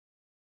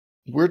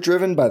We're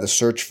driven by the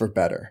search for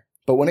better.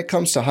 But when it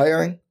comes to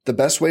hiring, the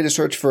best way to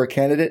search for a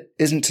candidate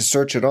isn't to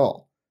search at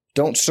all.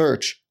 Don't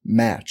search,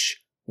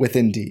 match with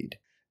Indeed.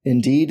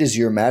 Indeed is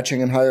your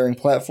matching and hiring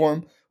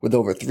platform with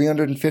over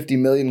 350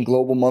 million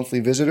global monthly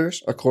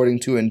visitors,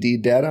 according to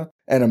Indeed data,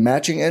 and a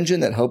matching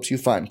engine that helps you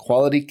find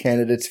quality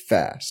candidates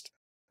fast.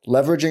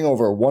 Leveraging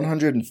over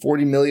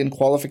 140 million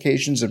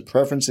qualifications and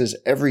preferences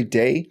every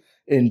day,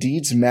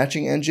 Indeed's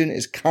matching engine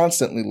is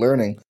constantly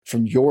learning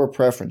from your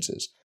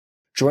preferences.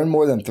 Join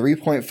more than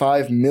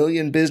 3.5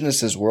 million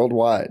businesses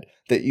worldwide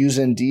that use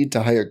Indeed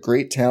to hire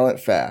great talent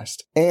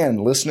fast.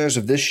 And listeners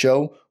of this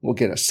show will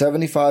get a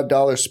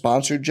 $75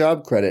 sponsored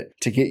job credit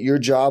to get your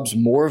jobs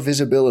more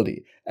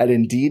visibility at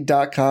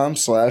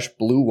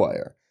Indeed.com/Blue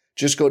Wire.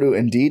 Just go to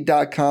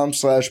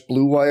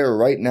Indeed.com/Blue Wire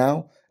right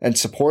now and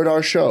support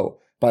our show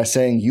by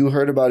saying you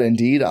heard about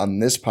Indeed on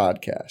this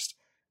podcast.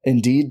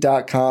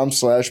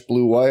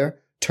 Indeed.com/Blue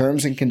Wire.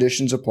 Terms and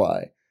conditions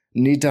apply.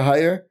 Need to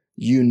hire?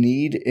 You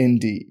need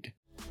Indeed.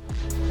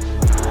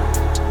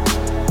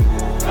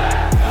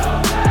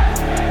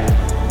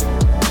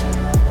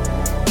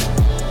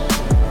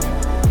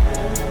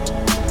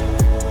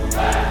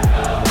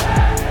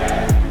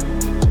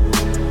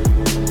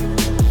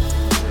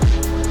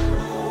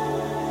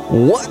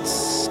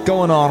 What's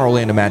going on,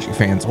 Orlando Magic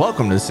fans?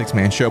 Welcome to the Six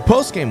Man Show,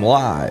 Postgame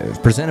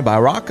Live, presented by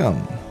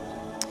Rock'em.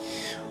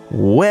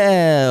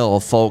 Well,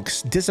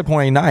 folks,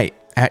 disappointing night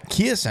at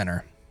Kia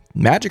Center.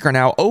 Magic are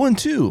now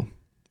 0-2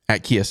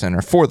 at Kia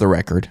Center, for the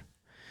record.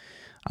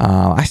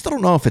 I still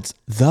don't know if it's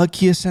the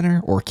Kia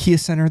Center or Kia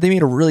Center. They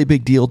made a really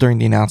big deal during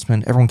the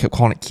announcement. Everyone kept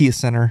calling it Kia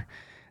Center,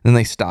 and then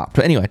they stopped.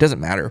 But anyway, it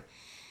doesn't matter.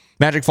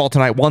 Magic fall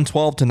tonight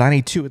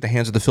 112-92 at the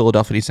hands of the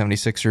Philadelphia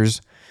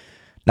 76ers.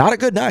 Not a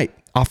good night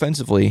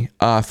offensively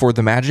for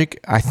the Magic.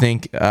 I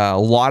think a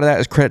lot of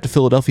that is credit to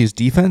Philadelphia's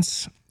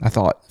defense. I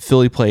thought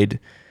Philly played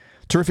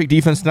terrific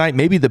defense tonight,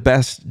 maybe the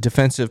best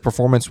defensive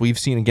performance we've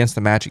seen against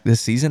the Magic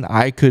this season.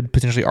 I could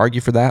potentially argue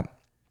for that.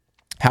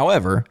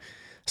 However,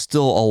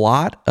 still a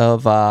lot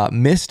of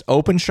missed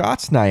open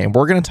shots tonight, and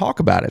we're going to talk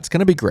about it. It's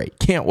going to be great.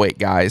 Can't wait,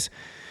 guys.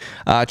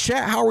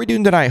 Chat, how are we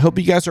doing tonight? Hope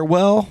you guys are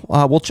well.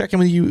 We'll check in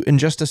with you in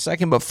just a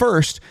second. But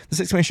first, the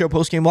Six Man Show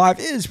Postgame Live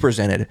is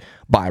presented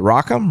by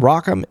Rock'em.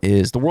 Rock'em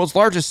is the world's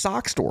largest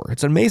sock store.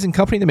 It's an amazing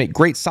company. They make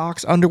great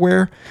socks,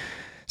 underwear,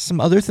 some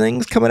other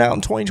things coming out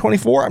in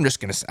 2024. I'm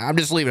just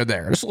leaving it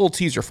there. Just a little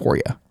teaser for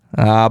you.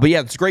 But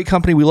yeah, it's a great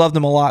company. We love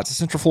them a lot. It's a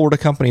Central Florida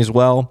company as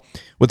well,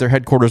 with their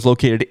headquarters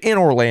located in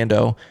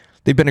Orlando.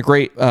 They've been a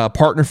great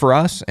partner for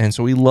us, and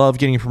so we love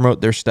getting to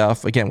promote their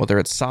stuff. Again, whether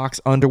it's socks,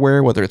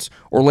 underwear, whether it's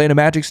Orlando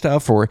Magic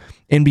stuff or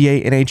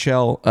NBA,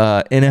 NHL,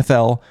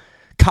 NFL,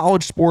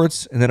 college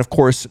sports, and then, of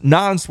course,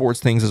 non-sports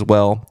things as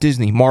well.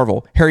 Disney,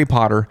 Marvel, Harry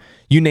Potter,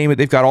 you name it.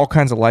 They've got all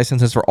kinds of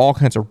licenses for all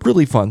kinds of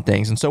really fun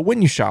things. And so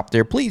when you shop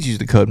there, please use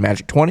the code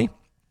MAGIC20.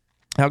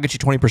 That'll get you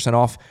 20%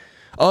 off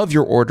of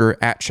your order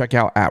at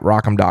checkout at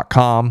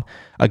Rock'em.com.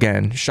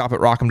 Again, shop at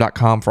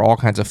Rock'em.com for all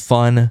kinds of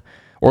fun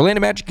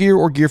Orlando Magic gear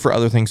or gear for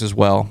other things as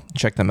well.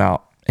 Check them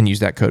out and use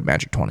that code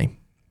MAGIC20.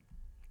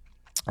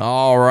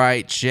 All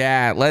right,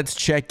 chat. Let's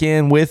check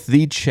in with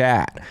the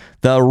chat.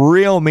 The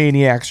real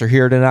maniacs are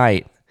here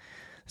tonight.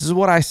 This is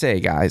what I say,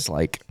 guys.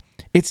 Like,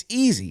 it's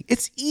easy.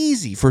 It's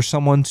easy for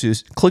someone to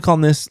click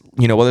on this,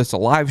 whether it's a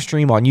live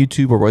stream on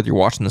YouTube or whether you're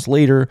watching this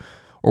later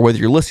or whether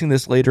you're listening to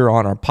this later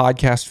on our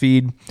podcast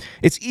feed.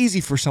 It's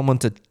easy for someone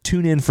to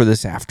tune in for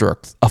this after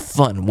a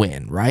fun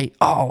win, right?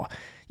 Oh,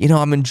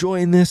 I'm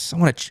enjoying this. I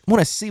want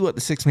to see what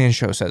the Six Man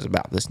Show says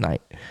about this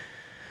night.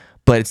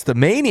 But it's the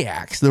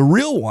maniacs, the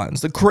real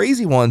ones, the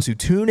crazy ones who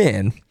tune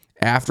in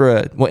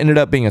after what ended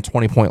up being a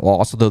 20-point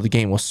loss, although the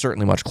game was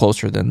certainly much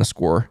closer than the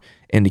score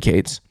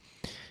indicates.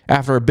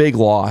 After a big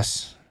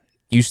loss,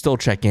 you still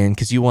check in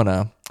because you want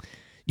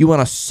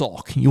to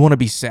sulk. You want to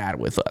be sad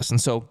with us.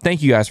 And so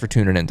thank you guys for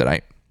tuning in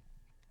tonight.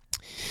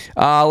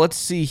 Let's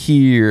see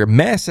here.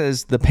 Meh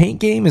says the paint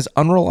game is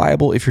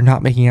unreliable if you're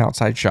not making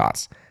outside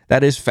shots.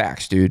 That is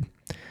facts, dude.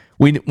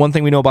 One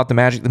thing we know about the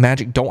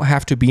Magic don't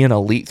have to be an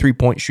elite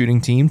three-point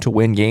shooting team to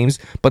win games,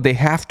 but they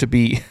have to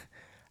be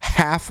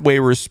halfway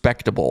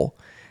respectable.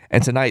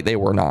 And tonight they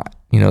were not.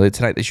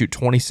 Tonight they shoot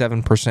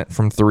 27%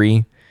 from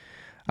three.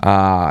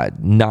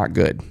 Not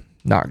good.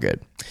 Not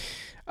good.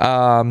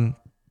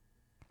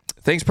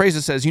 Thanks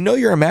Praises says,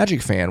 you're a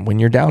Magic fan when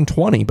you're down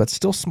 20, but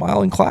still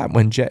smile and clap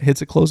when Jet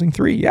hits a closing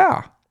three.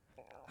 Yeah.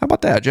 How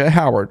about that, Jet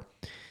Howard?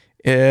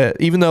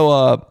 Even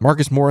though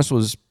Marcus Morris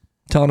was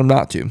telling him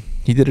not to,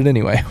 he did it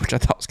anyway, which I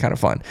thought was kind of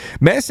fun.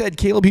 Matt said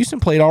Caleb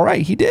Houston played all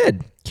right. He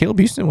did. Caleb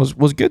Houston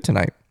was good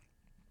tonight.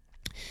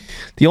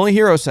 The Only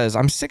Hero says,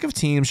 I'm sick of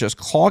teams just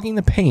clogging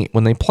the paint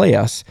when they play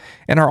us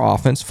and our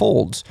offense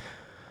folds.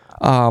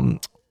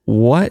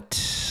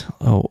 What?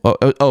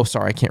 Oh,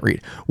 sorry, I can't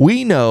read.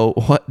 We know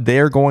what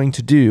they're going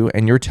to do,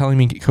 and you're telling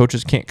me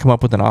coaches can't come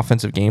up with an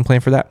offensive game plan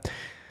for that?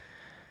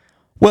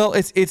 Well,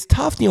 it's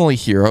tough, The Only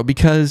Hero,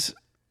 because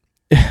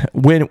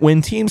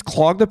when teams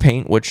clog the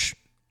paint, which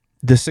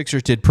the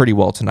Sixers did pretty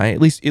well tonight,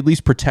 at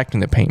least protecting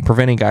the paint,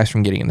 preventing guys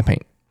from getting in the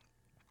paint,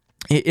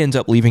 it ends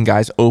up leaving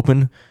guys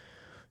open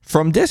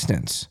from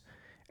distance.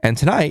 And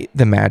tonight,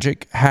 the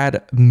Magic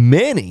had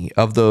many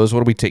of those, what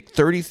do we take,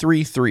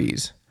 33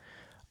 threes.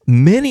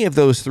 Many of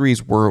those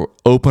threes were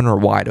open or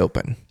wide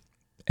open.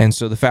 And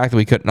so the fact that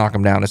we couldn't knock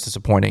them down is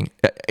disappointing.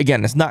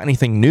 Again, it's not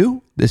anything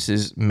new. This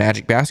is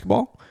Magic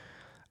basketball.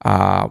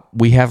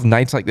 We have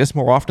nights like this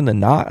more often than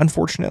not,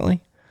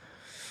 unfortunately.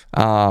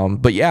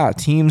 But yeah,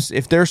 teams,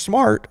 if they're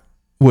smart,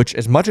 which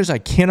as much as I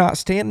cannot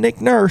stand Nick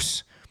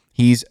Nurse,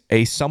 he's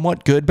a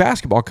somewhat good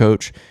basketball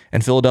coach,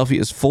 and Philadelphia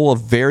is full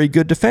of very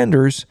good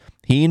defenders.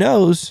 He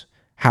knows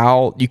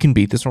how you can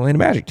beat this Orlando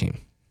Magic team.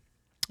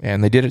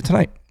 And they did it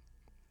tonight.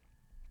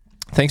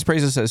 Thanks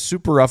Praises says,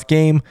 super rough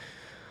game,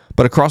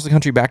 but across the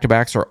country,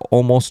 back-to-backs are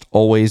almost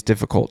always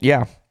difficult.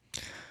 Yeah,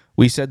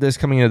 we said this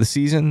coming into the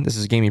season. This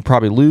is a game you'd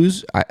probably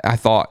lose. I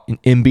thought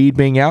Embiid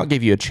being out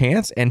gave you a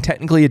chance, and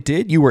technically it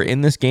did. You were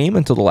in this game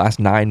until the last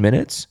 9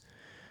 minutes,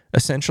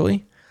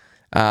 essentially.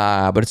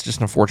 But it's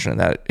just unfortunate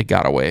that it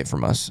got away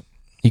from us.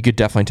 You could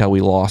definitely tell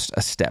we lost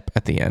a step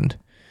at the end.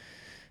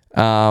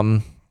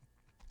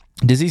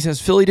 Dizzy says,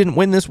 Philly didn't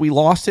win this. We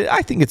lost it.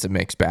 I think it's a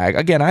mixed bag.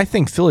 Again, I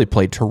think Philly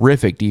played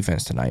terrific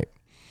defense tonight.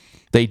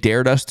 They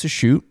dared us to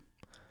shoot,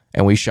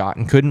 and we shot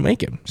and couldn't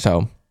make him.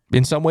 So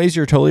in some ways,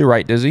 you're totally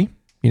right, Dizzy.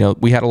 You know,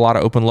 we had a lot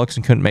of open looks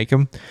and couldn't make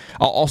them.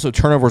 Also,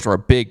 turnovers were a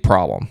big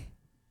problem.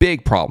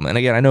 Big problem. And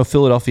again, I know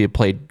Philadelphia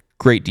played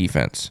great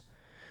defense,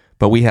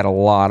 but we had a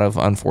lot of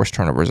unforced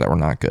turnovers that were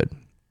not good.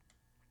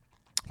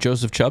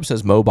 Joseph Chubb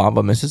says Mo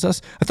Bamba misses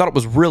us. I thought it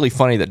was really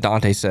funny that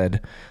Dante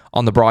said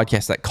on the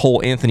broadcast that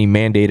Cole Anthony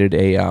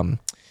mandated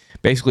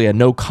basically a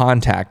no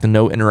contact and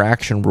no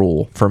interaction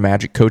rule for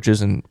Magic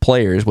coaches and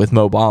players with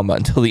Mo Bamba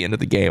until the end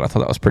of the game. I thought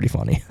that was pretty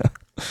funny.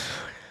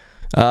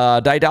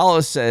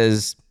 Daedalus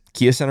says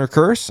Kia Center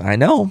curse. I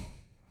know.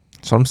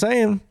 That's what I'm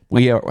saying.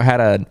 We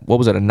had a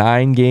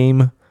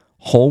 9-game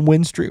home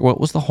win streak. What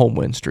was the home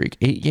win streak?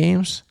 8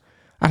 games?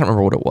 I don't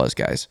remember what it was,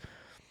 guys.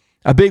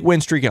 A big win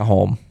streak at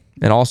home.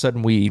 And all of a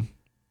sudden we,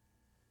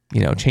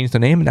 changed the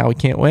name and now we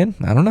can't win.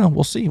 I don't know.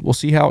 We'll see. We'll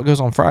see how it goes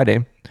on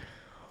Friday.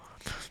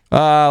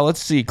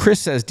 Let's see. Chris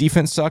says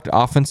defense sucked.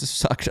 Offense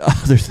sucked.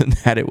 Other than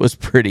that, it was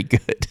pretty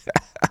good.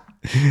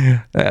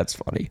 That's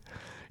funny.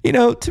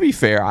 To be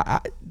fair,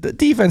 the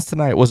defense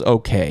tonight was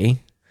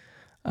okay.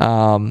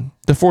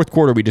 The fourth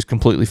quarter, we just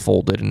completely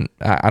folded. And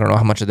I don't know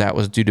how much of that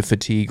was due to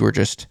fatigue or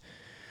just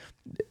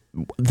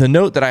the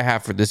note that I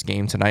have for this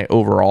game tonight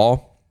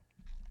overall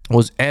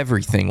was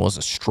everything was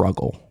a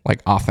struggle,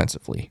 like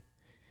offensively.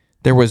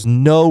 There was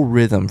no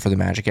rhythm for the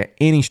Magic at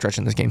any stretch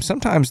in this game.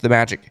 Sometimes the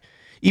Magic,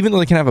 even though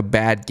they can have a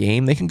bad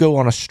game, they can go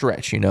on a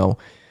stretch,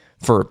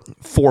 for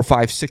 4,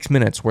 5, 6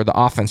 minutes where the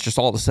offense just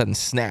all of a sudden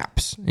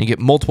snaps. And you get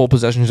multiple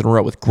possessions in a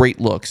row with great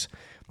looks.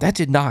 That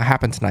did not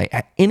happen tonight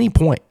at any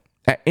point.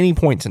 At any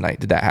point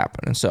tonight did that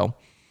happen. And so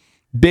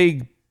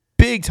big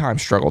time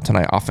struggle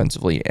tonight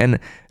offensively. And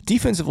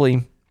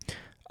defensively,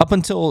 up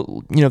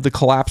until, the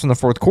collapse in the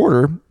fourth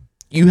quarter,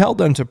 you held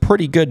them to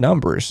pretty good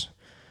numbers.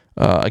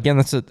 Again,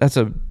 that's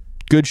a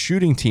good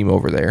shooting team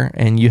over there,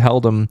 and you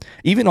held them.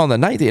 Even on the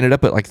night, they ended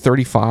up at like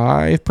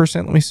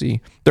 35%. Let me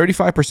see,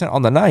 35%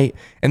 on the night,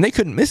 and they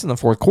couldn't miss in the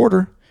fourth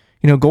quarter.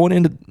 Going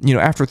into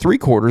after 3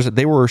 quarters,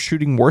 they were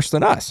shooting worse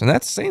than us, and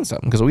that's saying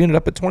something because we ended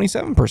up at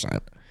 27%.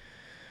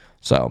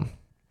 So,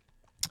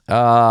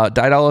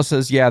 Daedalo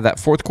says, yeah, that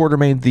fourth quarter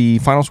made the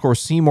final score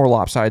seem more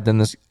lopsided than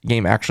this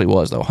game actually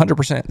was, though.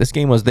 100%. This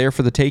game was there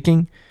for the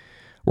taking.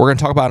 We're going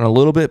to talk about it in a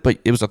little bit, but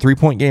it was a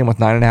 3-point game with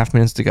 9.5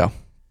 minutes to go.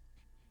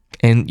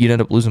 And you'd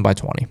end up losing by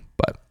 20.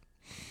 But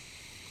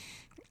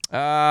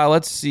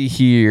let's see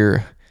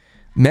here.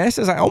 Mess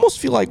says, I almost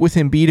feel like with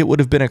Embiid, it would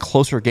have been a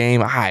closer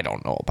game. I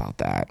don't know about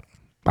that.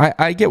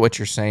 I get what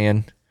you're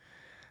saying,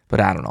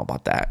 but I don't know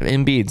about that.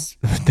 Embiid's,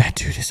 that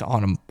dude is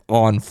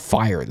on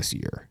fire this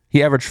year.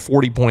 He averaged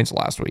 40 points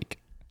last week.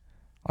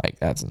 Like,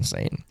 that's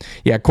insane.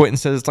 Yeah, Quentin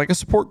says it's like a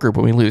support group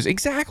when we lose.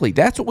 Exactly.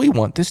 That's what we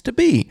want this to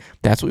be.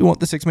 That's what we want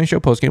the Six Man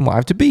Show Postgame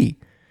Live to be.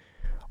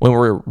 When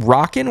we're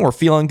rocking, we're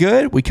feeling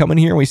good, we come in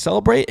here and we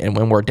celebrate. And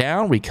when we're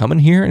down, we come in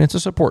here and it's a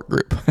support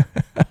group.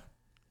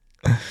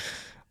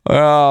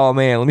 Oh,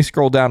 man. Let me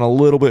scroll down a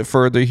little bit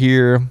further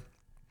here.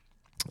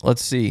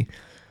 Let's see.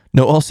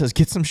 Noel says,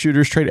 get some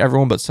shooters, trade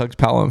everyone but Suggs,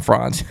 Paolo, and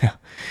Franz.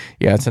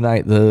 Yeah,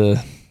 tonight,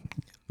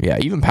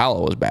 even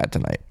Paolo was bad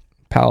tonight.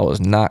 Paolo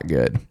was not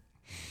good.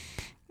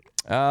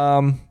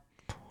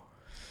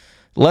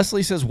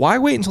 Leslie says, why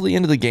wait until the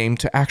end of the game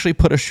to actually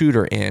put a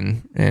shooter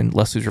in? And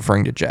Leslie's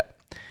referring to Jet.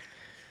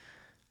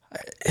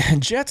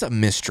 Jet's a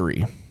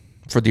mystery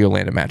for the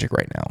Orlando Magic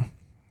right now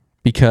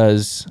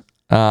because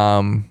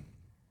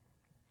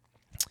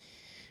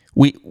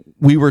we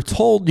were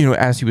told,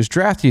 as he was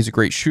drafted, he's a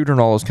great shooter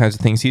and all those kinds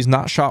of things. He's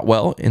not shot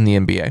well in the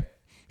NBA.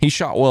 He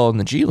shot well in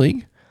the G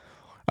League.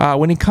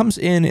 When he comes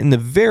in the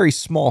very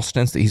small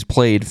stints that he's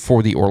played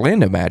for the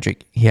Orlando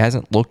Magic, he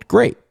hasn't looked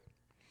great.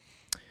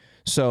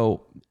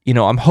 So,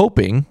 I'm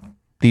hoping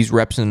these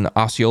reps in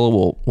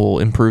Osceola will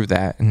improve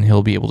that, and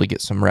he'll be able to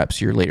get some reps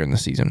here later in the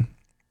season.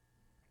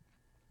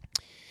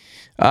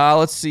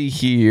 Let's see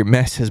here.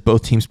 Mess says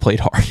both teams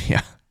played hard.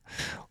 Yeah,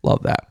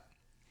 love that.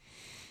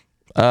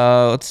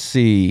 Let's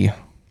see.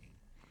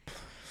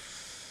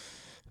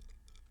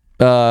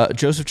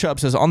 Joseph Chubb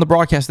says, on the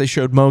broadcast, they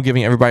showed Mo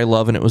giving everybody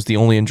love, and it was the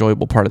only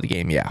enjoyable part of the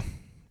game. Yeah,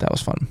 that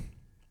was fun.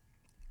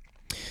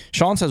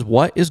 Sean says,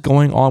 what is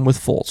going on with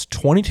Fultz?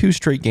 22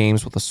 straight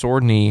games with a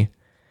sore knee.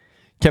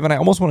 Kevin, I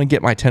almost want to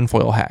get my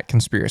tinfoil hat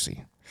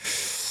conspiracy.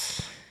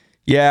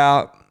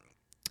 Yeah,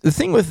 the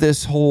thing with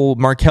this whole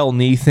Markel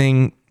knee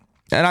thing,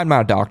 and I'm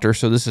not a doctor,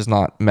 so this is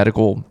not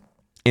medical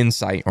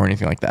insight or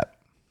anything like that,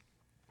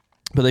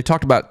 but they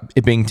talked about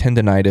it being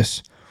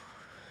tendonitis.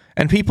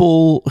 And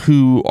people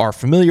who are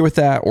familiar with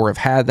that or have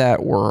had that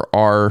or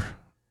are,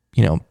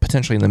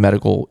 potentially in the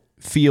medical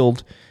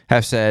field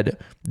have said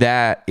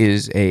that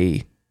is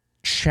a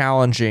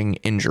challenging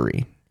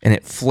injury and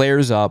it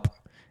flares up.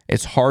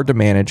 It's hard to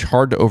manage,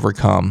 hard to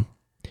overcome.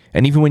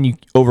 And even when you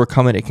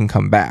overcome it, it can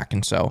come back.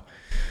 And so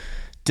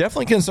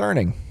definitely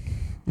concerning.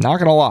 Not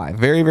going to lie.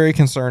 Very, very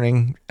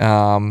concerning.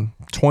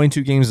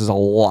 22 games is a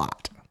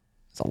lot.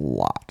 It's a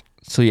lot.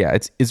 So yeah,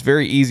 it's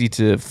very easy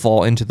to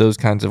fall into those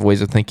kinds of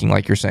ways of thinking,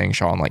 like you're saying,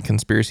 Sean, like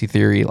conspiracy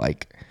theory,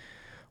 like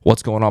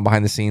what's going on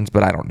behind the scenes,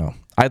 but I don't know.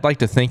 I'd like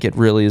to think it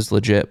really is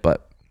legit,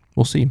 but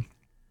we'll see.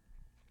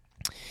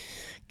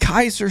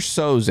 Kaiser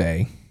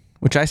Soze,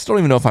 which I still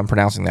don't even know if I'm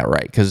pronouncing that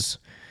right, because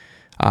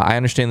I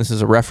understand this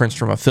is a reference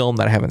from a film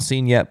that I haven't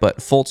seen yet, but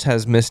Fultz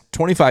has missed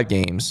 25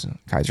 games,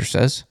 Kaiser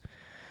says,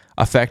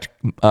 affect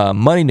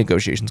money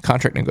negotiations,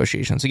 contract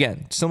negotiations.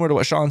 Again, similar to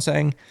what Sean's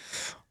saying,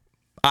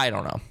 I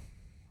don't know.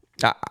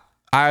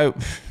 That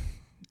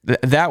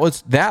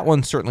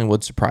one certainly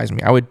would surprise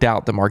me. I would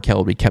doubt that Markel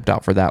would be kept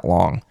out for that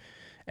long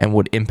and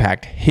would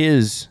impact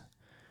his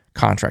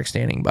contract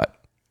standing, but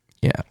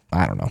yeah,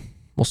 I don't know.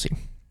 We'll see.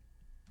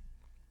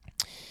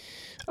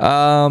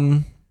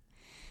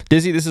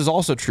 Dizzy, this is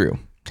also true.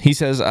 He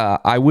says,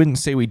 I wouldn't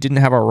say we didn't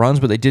have our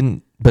runs, but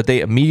they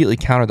immediately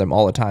countered them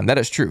all the time. That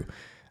is true.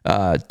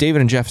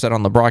 David and Jeff said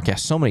on the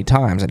broadcast so many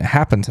times, and it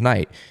happened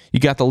tonight, you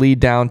got the lead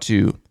down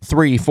to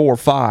 3, 4,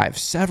 5,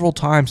 several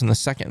times in the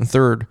second and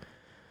third,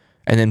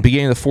 and then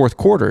beginning of the fourth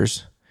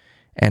quarters,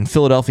 and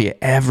Philadelphia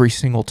every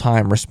single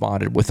time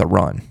responded with a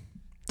run.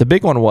 The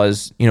big one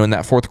was, in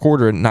that fourth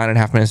quarter,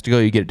 9.5 minutes to go,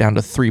 you get it down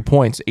to 3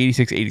 points,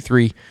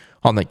 86-83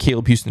 on the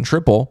Caleb Houston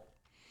triple,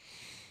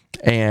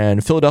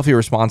 and Philadelphia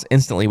responds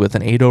instantly with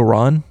an 8-0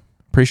 run.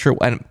 Pretty sure,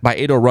 and by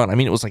 8-0 run, I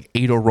mean it was like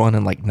 8-0 run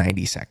in like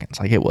 90 seconds.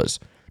 Like it was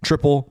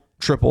triple,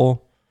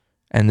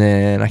 and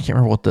then I can't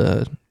remember what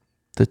the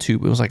two,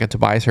 it was like a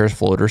Tobias Harris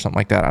floater or something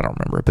like that. I don't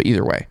remember, but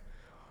either way.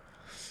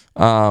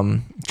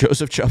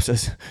 Joseph Chubb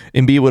says,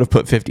 Embiid would have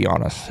put 50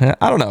 on us.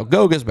 I don't know.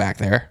 Goga's back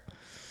there.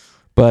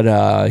 But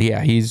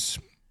yeah,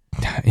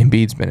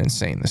 Embiid's been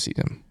insane this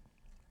season.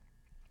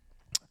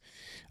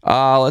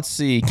 Let's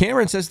see.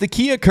 Cameron says, the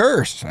Kia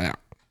curse.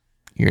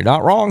 You're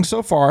not wrong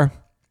so far.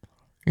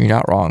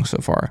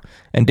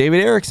 And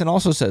David Erickson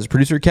also says,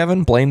 producer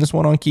Kevin, blame this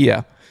one on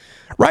Kia.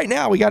 Right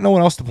now, we got no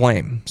one else to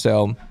blame.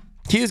 So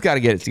Kia's got to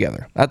get it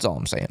together. That's all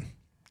I'm saying.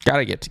 Got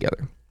to get it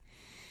together.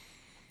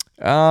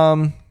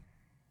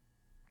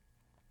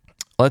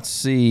 Let's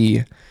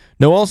see.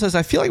 Noel says,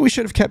 I feel like we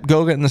should have kept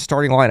Goga in the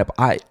starting lineup.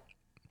 I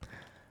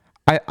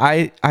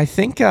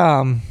think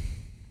I'm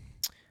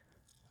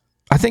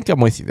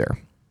with you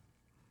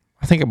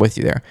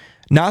there.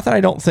 Not that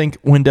I don't think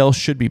Wendell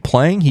should be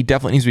playing. He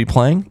definitely needs to be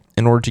playing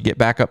in order to get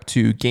back up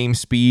to game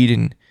speed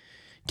and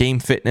game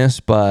fitness,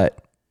 but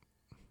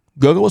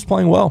Goga was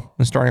playing well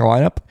in the starting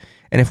lineup.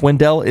 And if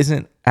Wendell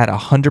isn't at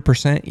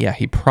 100%, yeah,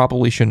 he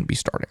probably shouldn't be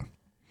starting.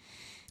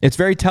 It's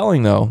very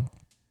telling, though,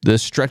 the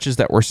stretches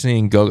that we're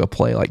seeing Goga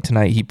play. Like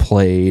tonight, he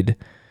played...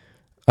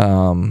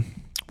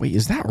 wait,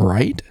 is that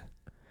right?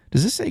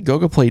 Does this say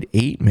Goga played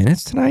 8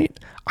 minutes tonight?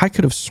 I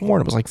could have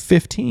sworn it was like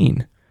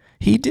 15.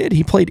 He did.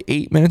 He played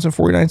 8 minutes and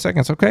 49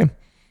 seconds. Okay,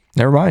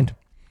 never mind.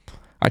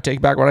 I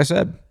take back what I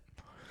said.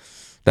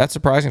 That's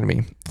surprising to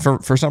me.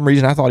 For some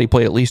reason, I thought he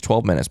played at least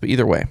 12 minutes, but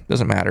either way,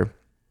 doesn't matter.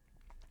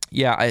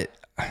 Yeah,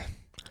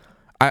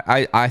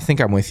 I think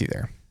I'm with you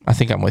there.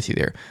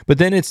 But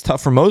then it's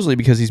tough for Mosley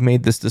because he's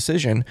made this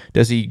decision.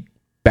 Does he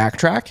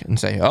backtrack and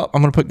say, oh,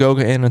 I'm going to put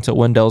Goga in until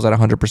Wendell's at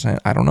 100%?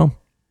 I don't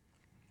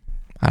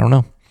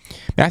know.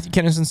 Matthew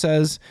Kennison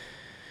says,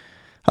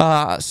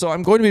 so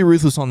I'm going to be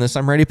ruthless on this.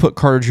 I'm ready to put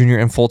Carter Jr.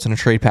 and Fultz in a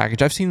trade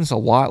package. I've seen this a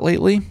lot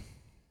lately.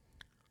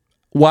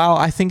 While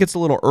I think it's a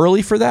little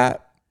early for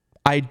that,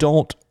 I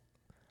don't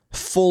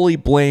fully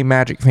blame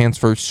Magic fans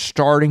for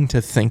starting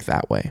to think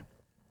that way.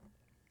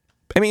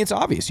 I mean, it's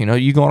obvious.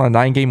 You go on a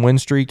 9-game win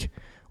streak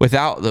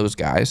without those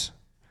guys.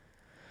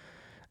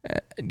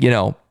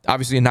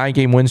 Obviously a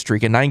 9-game win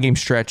streak, a 9-game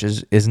stretch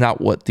is not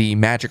what the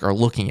Magic are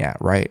looking at,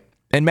 right?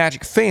 And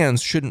Magic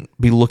fans shouldn't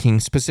be looking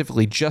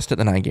specifically just at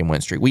the 9-game win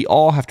streak. We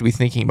all have to be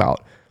thinking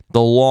about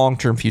the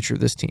long-term future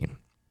of this team.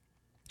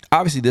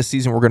 Obviously, this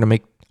season we're going to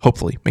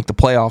hopefully make the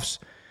playoffs,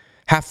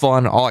 have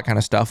fun, all that kind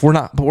of stuff. We're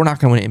not going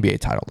to win an NBA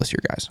title this year,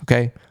 guys,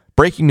 okay?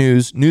 Breaking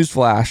news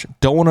flash,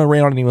 don't want to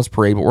rain on anyone's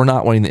parade, but we're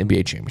not winning the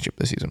NBA championship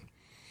this season.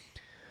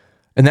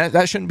 And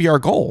that shouldn't be our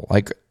goal.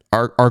 Like,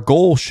 our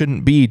goal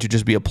shouldn't be to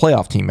just be a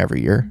playoff team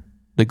every year.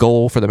 the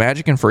goal for the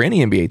Magic and for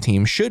any NBA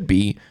team should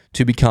be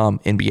to become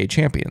NBA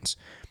champions.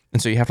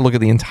 And so you have to look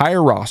at the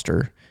entire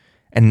roster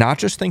and not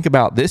just think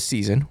about this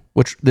season,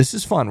 which this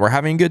is fun. We're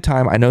having a good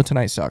time. I know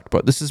tonight sucked,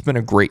 but this has been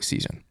a great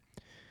season.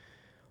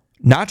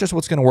 Not just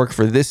what's going to work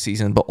for this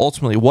season, but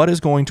ultimately what is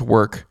going to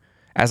work,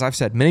 as I've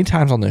said many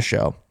times on this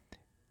show,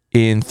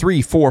 in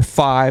 3, 4,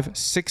 5,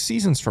 6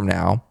 seasons from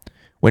now,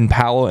 when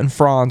Paolo and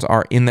Franz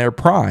are in their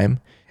prime,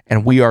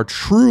 and we are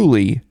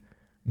truly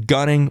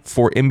gunning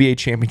for NBA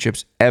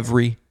championships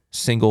every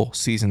single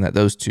season that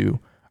those two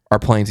are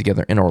playing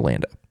together in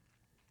Orlando.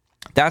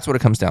 That's what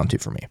it comes down to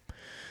for me.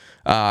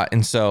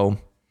 And so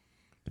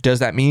does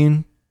that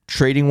mean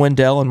trading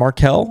Wendell and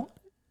Markelle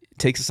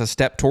takes us a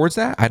step towards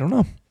that? I don't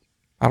know.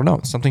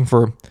 It's something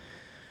for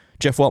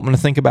Jeff Weltman to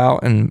think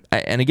about. And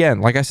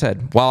again, like I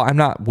said, while I'm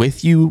not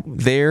with you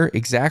there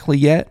exactly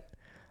yet,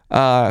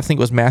 I think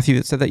it was Matthew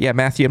that said that. Yeah,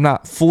 Matthew, I'm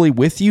not fully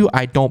with you.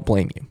 I don't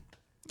blame you.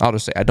 I'll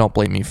just say I don't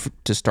blame you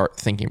to start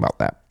thinking about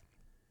that.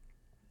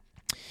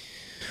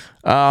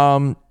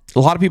 A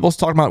lot of people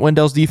talking about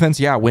Wendell's defense.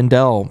 Yeah,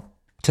 Wendell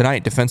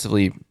tonight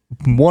defensively,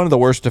 one of the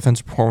worst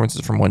defensive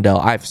performances from Wendell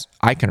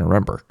I can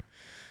remember.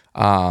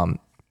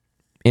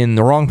 In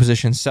the wrong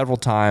position several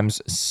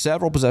times,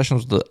 several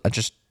possessions with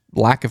just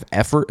lack of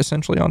effort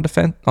essentially on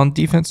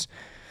defense.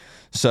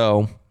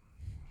 So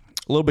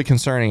a little bit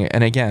concerning.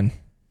 And again,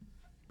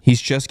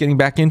 he's just getting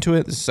back into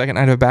it. The second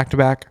night of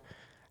back-to-back.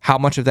 How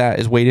much of that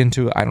is weighed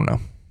into it? I don't know.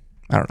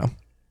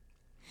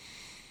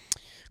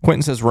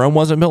 Quentin says, Rome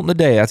wasn't built in a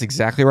day. That's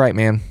exactly right,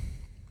 man.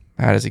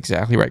 That is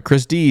exactly right.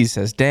 Chris D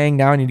says, dang,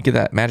 now I need to get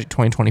that Magic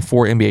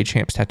 2024 NBA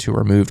Champs tattoo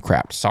removed.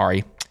 Crap.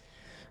 Sorry.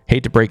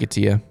 Hate to break it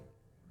to you.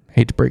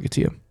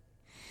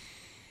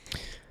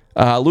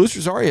 Luis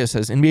Rosario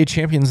says, NBA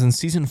champions in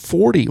season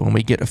 40 when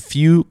we get a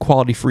few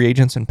quality free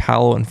agents and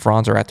Paolo and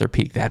Franz are at their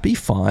peak. That'd be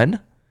fun.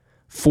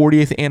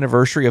 40th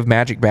anniversary of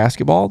Magic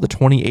basketball, the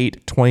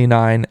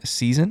 28-29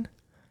 season.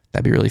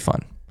 That'd be really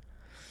fun.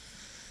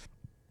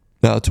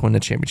 To win the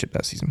championship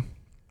that season.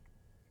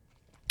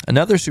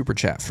 Another super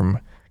chat from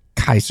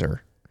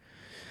Kaiser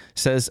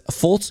says,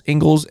 Fultz,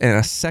 Ingles, and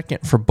a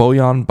second for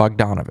Bojan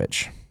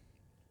Bogdanovic.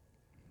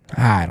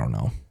 I don't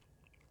know.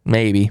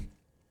 Maybe.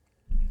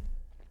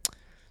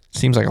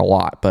 Seems like a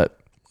lot, but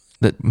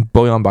that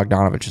Bojan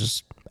Bogdanovic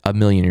is a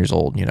million years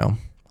old,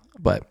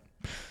 But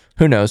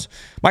who knows?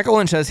 Michael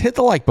Lynch says, hit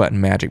the like button,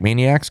 Magic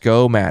Maniacs.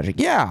 Go Magic.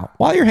 Yeah,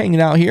 while you're hanging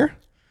out here,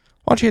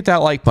 why don't you hit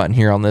that like button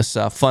here on this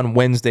fun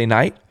Wednesday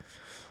night?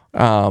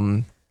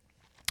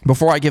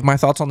 Before I give my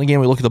thoughts on the game,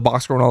 we look at the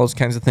box score and all those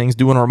kinds of things.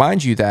 Do want to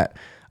remind you that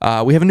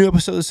we have a new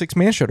episode of the Six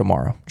Man Show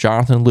tomorrow.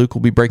 Jonathan and Luke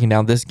will be breaking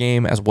down this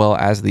game as well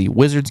as the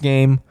Wizards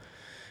game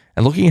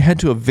and looking ahead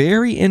to a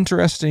very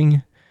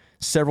interesting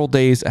several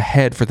days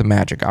ahead for the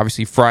Magic.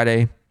 Obviously,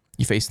 Friday,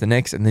 you face the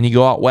Knicks, and then you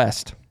go out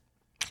west.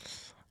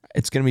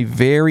 It's going to be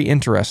very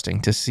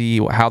interesting to see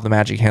how the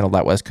Magic handled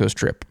that West Coast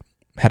trip.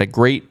 Had a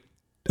great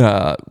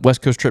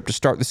West Coast trip to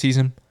start the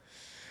season.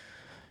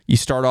 You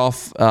start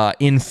off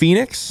in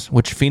Phoenix,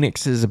 which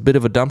Phoenix is a bit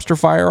of a dumpster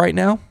fire right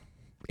now.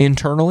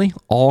 Internally,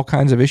 all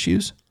kinds of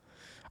issues.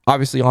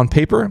 Obviously, on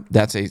paper,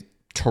 that's a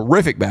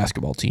terrific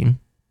basketball team,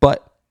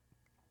 but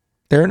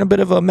they're in a bit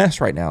of a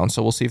mess right now, and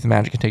so we'll see if the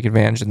Magic can take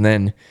advantage. And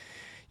then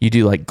you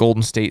do like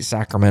Golden State,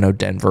 Sacramento,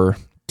 Denver,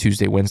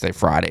 Tuesday, Wednesday,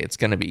 Friday. It's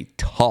going to be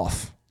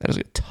tough. That is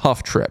a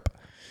tough trip.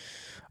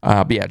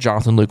 But yeah,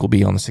 Jonathan Luke will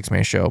be on the Six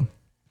Man Show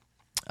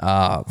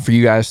for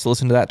you guys to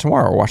listen to that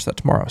tomorrow or watch that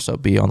tomorrow. So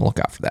be on the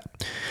lookout for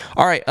that.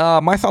 All right,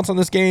 my thoughts on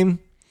this game.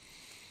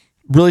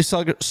 Really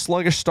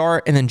sluggish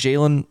start, and then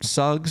Jalen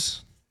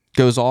Suggs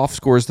goes off,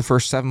 scores the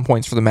first 7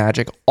 points for the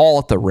Magic, all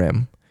at the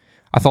rim.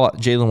 I thought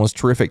Jalen was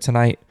terrific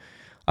tonight.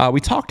 We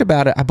talked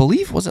about it, I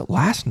believe, was it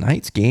last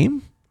night's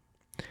game?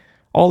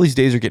 All these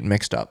days are getting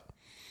mixed up.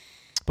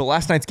 But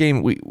last night's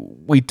game,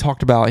 we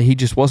talked about he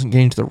just wasn't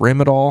getting to the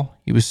rim at all.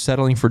 He was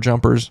settling for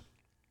jumpers.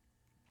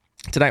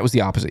 Tonight was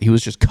the opposite. He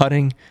was just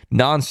cutting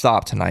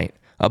nonstop tonight,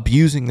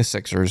 abusing the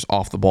Sixers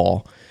off the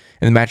ball.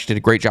 And the Magic did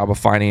a great job of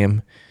finding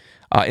him.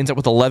 Ends up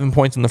with 11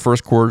 points in the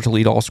first quarter to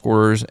lead all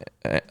scorers,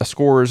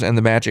 and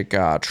the Magic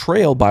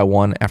trailed by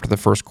 1 after the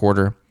first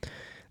quarter.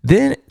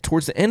 Then,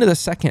 towards the end of the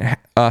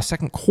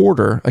second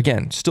quarter,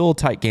 again, still a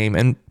tight game,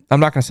 and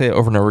I'm not going to say it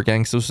over and over again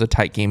because this was a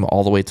tight game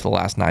all the way to the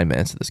last 9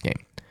 minutes of this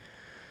game.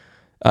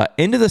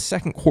 Into the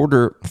second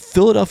quarter,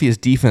 Philadelphia's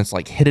defense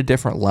hit a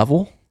different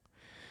level.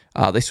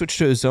 They switched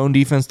to a zone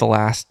defense the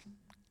last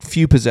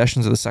few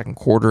possessions of the second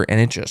quarter, and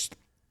it just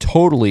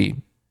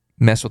totally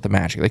messed with the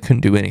Magic. They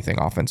couldn't do anything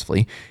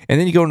offensively. And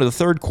then you go into the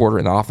third quarter,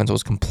 and the offense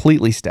was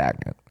completely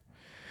stagnant.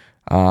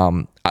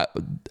 I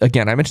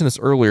mentioned this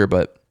earlier,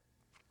 but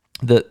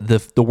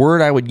the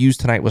word I would use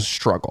tonight was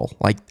struggle.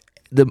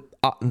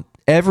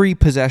 Every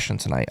possession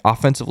tonight,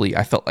 offensively,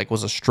 I felt like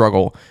was a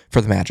struggle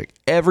for the Magic.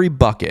 Every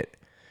bucket,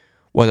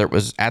 whether it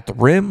was at the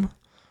rim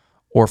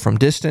or from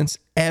distance,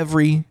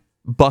 every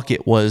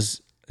bucket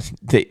was,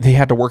 they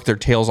had to work their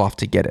tails off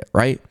to get it,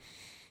 right?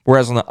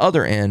 Whereas on the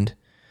other end,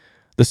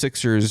 the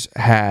Sixers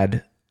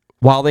had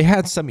while they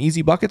had some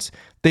easy buckets,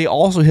 they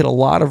also hit a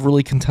lot of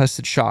really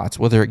contested shots,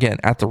 whether, again,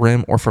 at the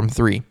rim or from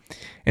three.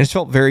 And it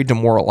felt very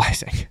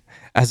demoralizing.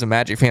 As a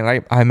Magic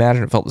fan, I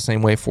imagine it felt the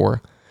same way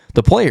for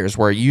the players,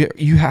 where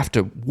you have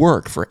to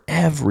work for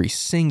every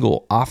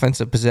single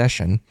offensive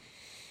possession,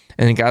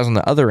 and then guys on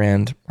the other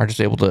end are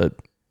just able to,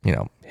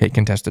 hit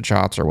contested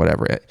shots or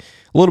whatever. A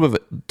little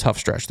bit of a tough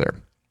stretch there.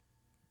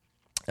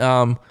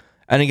 And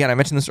again, I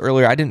mentioned this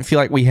earlier, I didn't feel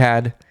like we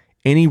had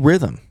any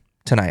rhythm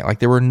tonight. Like,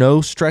 there were no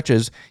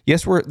stretches.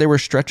 Yes, there were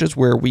stretches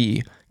where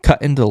we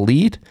cut into the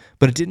lead,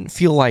 but it didn't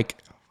feel like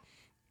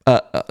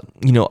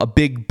a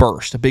big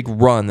burst, a big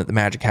run that the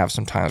Magic have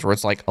sometimes, where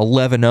it's like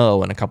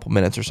 11-0 in a couple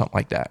minutes or something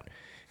like that.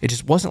 It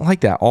just wasn't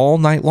like that all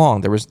night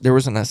long. There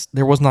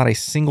was not a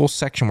single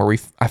section where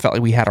I felt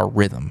like we had our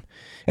rhythm.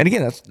 And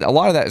again, a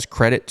lot of that is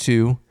credit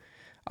to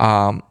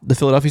the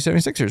Philadelphia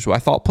 76ers, who I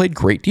thought played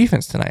great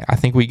defense tonight. I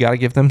think we got to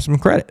give them some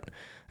credit.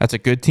 That's a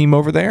good team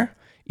over there.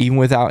 Even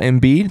without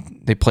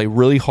Embiid, they play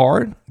really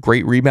hard.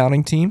 Great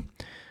rebounding team.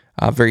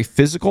 Very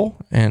physical,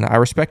 and I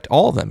respect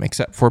all of them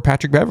except for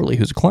Patrick Beverley,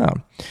 who's a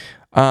clown.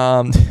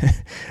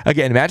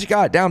 Again, Magic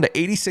got it down to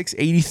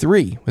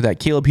 86-83 with that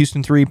Caleb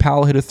Houston 3.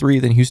 Powell hit a 3,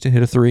 then Houston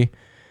hit a 3.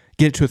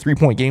 Get it to a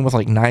 3-point game with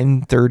like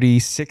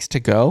 9:36 to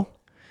go.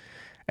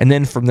 And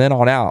then from then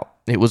on out,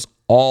 it was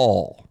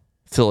all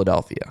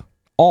Philadelphia.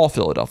 All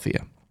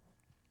Philadelphia.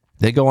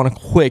 They go on a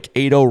quick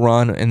 8-0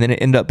 run, and then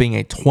it ended up being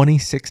a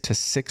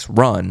 26-6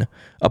 run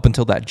up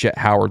until that Jet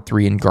Howard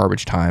 3 in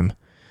garbage time.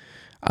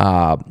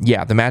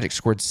 The Magic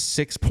scored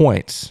 6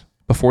 points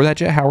before that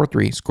Jet Howard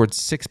 3, scored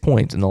 6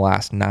 points in the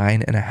last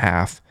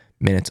 9.5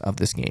 minutes of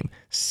this game.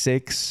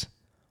 6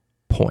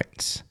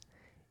 points.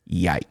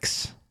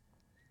 Yikes.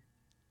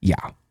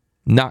 Yeah,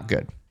 not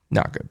good.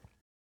 Not good.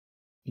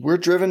 We're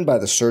driven by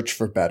the search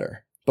for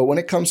better. But when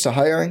it comes to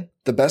hiring,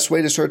 the best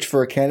way to search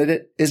for a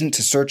candidate isn't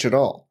to search at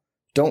all.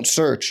 Don't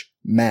search,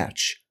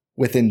 match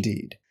with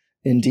Indeed.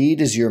 Indeed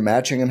is your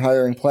matching and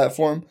hiring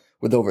platform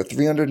with over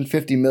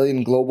 350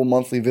 million global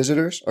monthly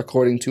visitors,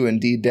 according to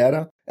Indeed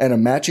data, and a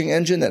matching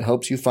engine that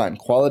helps you find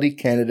quality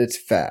candidates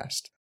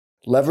fast.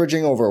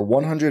 Leveraging over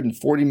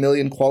 140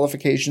 million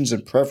qualifications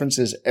and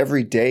preferences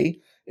every day,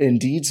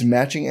 Indeed's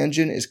matching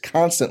engine is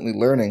constantly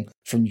learning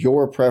from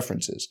your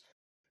preferences.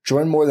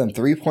 Join more than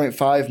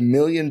 3.5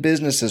 million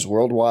businesses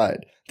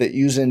worldwide that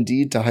use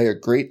Indeed to hire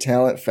great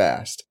talent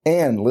fast.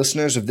 And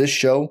listeners of this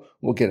show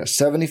will get a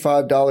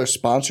 $75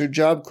 sponsored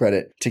job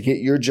credit to get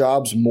your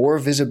jobs more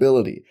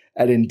visibility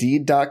at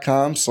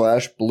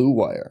Indeed.com/Blue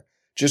Wire.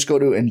 Just go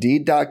to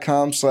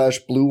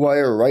Indeed.com/Blue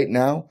Wire right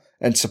now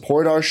and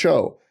support our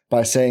show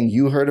by saying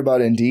you heard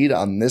about Indeed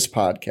on this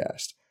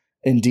podcast.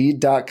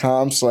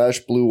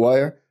 Indeed.com/Blue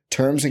Wire.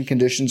 Terms and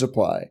conditions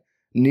apply.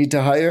 Need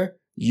to hire?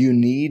 You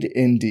need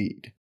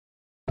Indeed.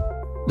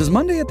 Does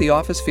Monday at the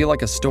office feel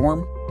like a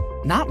storm?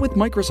 Not with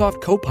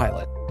Microsoft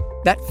Copilot.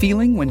 That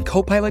feeling when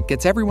Copilot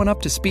gets everyone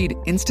up to speed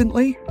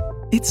instantly?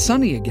 It's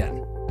sunny again.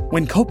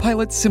 When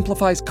Copilot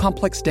simplifies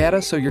complex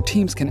data so your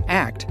teams can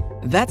act,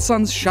 that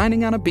sun's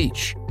shining on a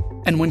beach.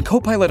 And when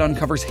Copilot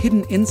uncovers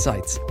hidden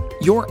insights,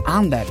 you're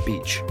on that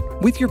beach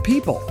with your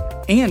people,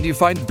 and you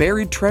find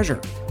buried treasure.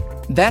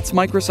 That's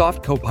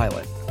Microsoft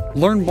Copilot.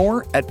 Learn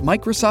more at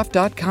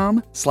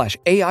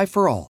Microsoft.com/AI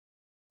for all.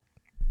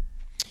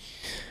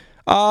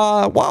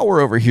 While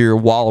we're over here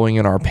wallowing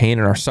in our pain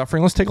and our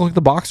suffering, let's take a look at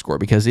the box score,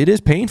 because it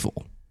is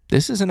painful.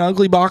 This is an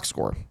ugly box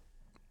score.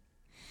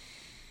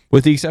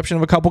 With the exception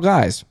of a couple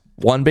guys.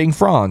 One being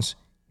Franz.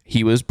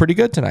 He was pretty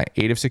good tonight.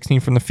 8 of 16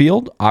 from the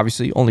field.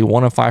 Obviously, only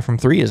 1 of 5 from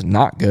 3 is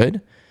not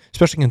good,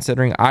 especially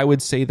considering I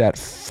would say that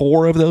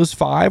 4 of those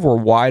 5 were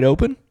wide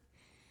open.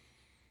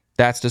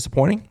 That's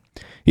disappointing.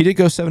 He did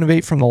go 7 of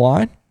 8 from the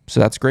line, so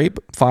that's great.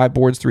 But 5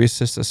 boards, 3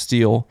 assists, a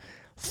steal.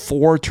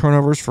 4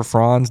 turnovers for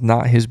Franz,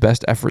 not his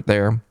best effort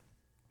there.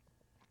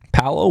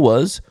 Paolo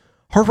was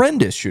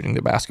horrendous shooting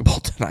the basketball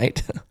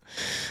tonight.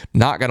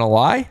 Not going to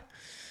lie.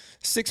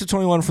 6 of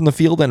 21 from the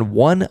field and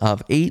 1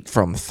 of 8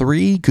 from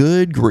 3.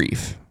 Good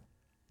grief.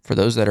 For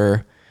those that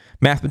are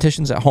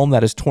mathematicians at home,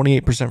 that is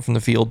 28% from the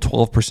field,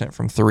 12%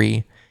 from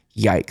 3.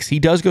 Yikes. He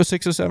does go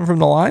 6 of 7 from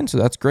the line, so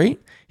that's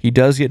great. He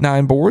does get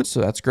 9 boards,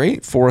 so that's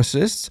great. 4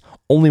 assists,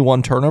 only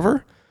 1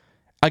 turnover.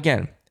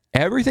 Again,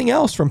 everything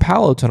else from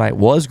Paolo tonight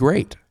was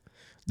great.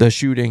 The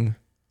shooting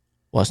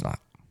was not.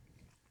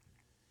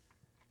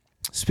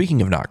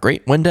 Speaking of not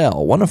great,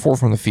 Wendell, 1 of 4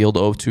 from the field,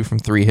 0 of 2 from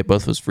 3, hit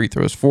both of his free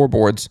throws, 4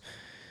 boards,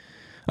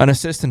 an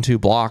assist and 2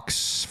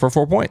 blocks for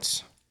 4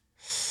 points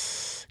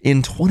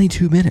in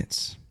 22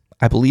 minutes.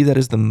 I believe that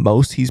is the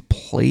most he's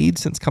played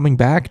since coming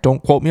back.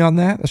 Don't quote me on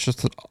that. That's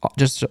just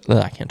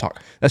I can't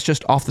talk. That's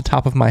just off the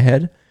top of my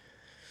head.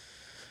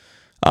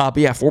 But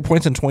yeah, 4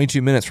 points in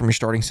 22 minutes from your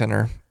starting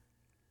center.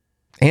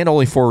 And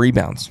only 4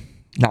 rebounds.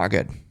 Not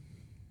good.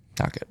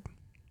 Not good.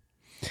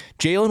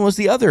 Jalen was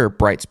the other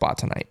bright spot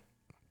tonight.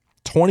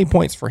 20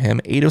 points for him.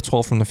 8 of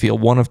 12 from the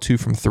field. 1 of 2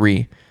 from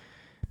 3.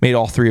 Made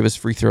all 3 of his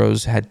free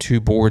throws. Had 2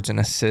 boards, an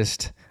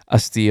assist, a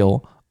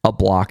steal, a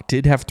block.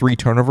 Did have 3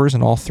 turnovers,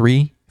 and all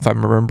 3, if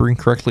I'm remembering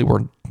correctly,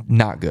 were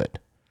not good.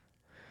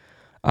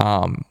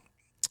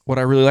 What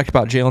I really liked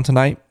about Jalen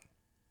tonight,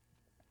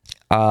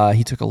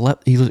 he took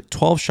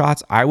 12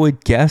 shots. I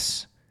would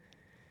guess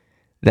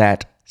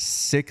that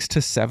 6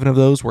 to 7 of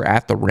those were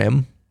at the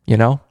rim,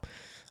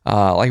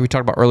 like we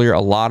talked about earlier,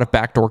 a lot of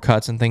backdoor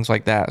cuts and things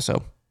like that.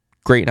 So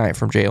great night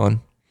from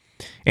Jalen.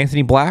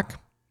 Anthony Black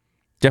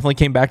definitely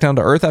came back down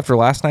to earth after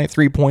last night.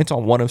 3 points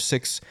on 1 of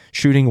 6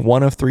 shooting,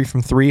 1 of 3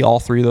 from 3. All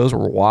 3 of those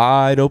were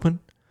wide open.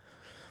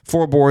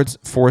 4 boards,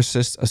 4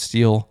 assists, a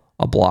steal,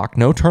 a block.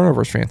 No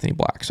turnovers for Anthony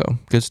Black. So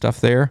good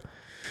stuff there.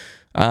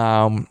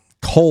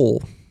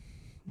 Cole,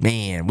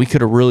 man, we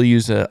could have really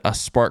used a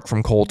spark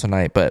from Cole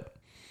tonight, but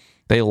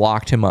they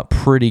locked him up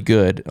pretty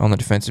good on the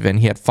defensive end.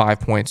 He had 5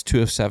 points,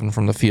 2 of 7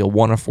 from the field,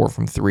 1 of 4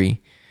 from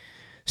 3.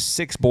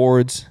 6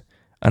 boards,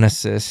 an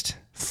assist,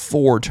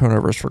 4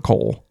 turnovers for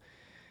Cole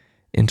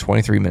in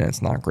 23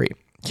 minutes. Not great.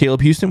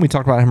 Caleb Houston, we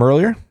talked about him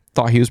earlier.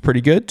 Thought he was pretty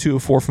good. 2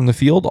 of 4 from the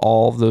field.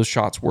 All of those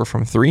shots were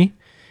from 3.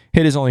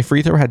 Hit his only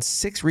free throw. Had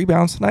 6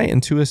 rebounds tonight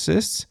and 2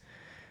 assists.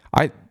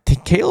 I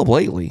think Caleb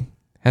lately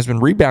has been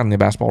rebounding the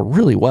basketball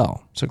really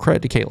well. So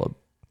credit to Caleb.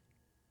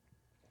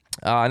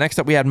 Next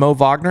up, we had Mo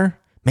Wagner.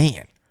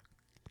 Man,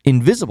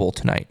 invisible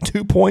tonight.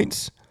 2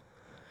 points.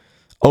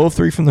 0 of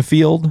 3 from the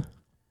field.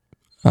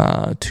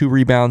 2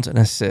 rebounds, an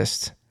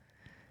assist.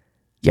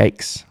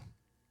 Yikes.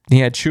 He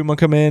had Chuma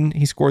come in.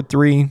 He scored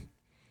 3.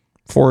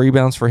 4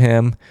 rebounds for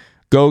him.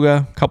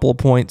 Goga, couple of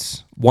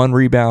points. 1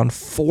 rebound.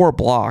 4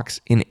 blocks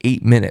in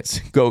 8 minutes.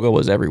 Goga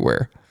was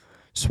everywhere,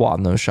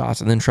 swatting those shots.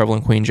 And then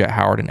Trevelyan Queen, Jet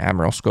Howard, and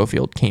Admiral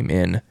Schofield came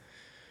in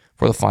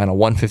for the final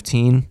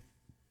 115.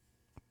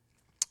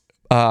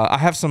 I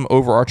have some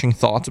overarching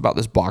thoughts about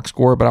this box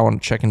score, but I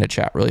want to check into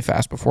chat really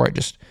fast before I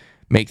just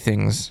make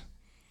things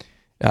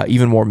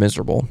even more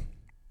miserable.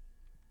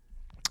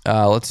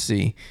 Let's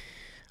see.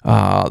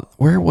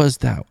 Where was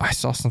that? I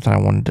saw something I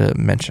wanted to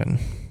mention.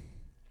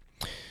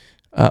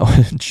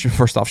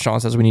 First off, Sean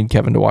says we need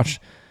Kevin to watch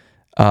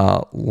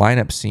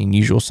lineup scene,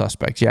 Usual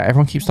Suspects. Yeah,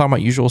 everyone keeps talking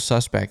about Usual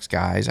Suspects,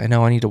 guys. I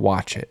know I need to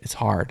watch it. It's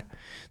hard.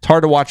 It's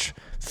hard to watch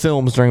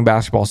films during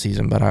basketball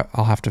season, but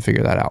I'll have to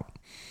figure that out.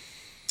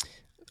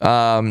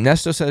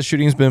 Nesto says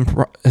shooting has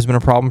been a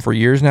problem for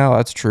years now.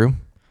 That's true.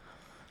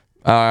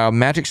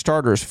 Magic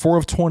starters, 4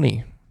 of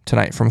 20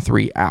 tonight from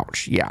 3.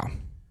 Ouch. Yeah.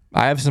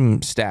 I have some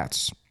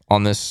stats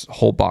on this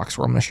whole box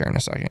where I'm going to share in a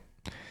second.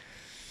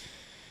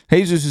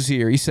 Jesus is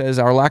here. He says,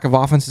 our lack of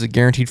offense is a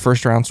guaranteed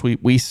first-round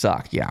sweep. We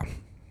suck. Yeah.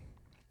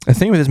 The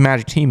thing with this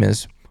Magic team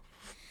is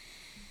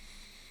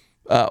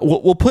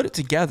we'll put it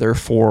together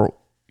for,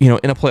 in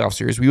a playoff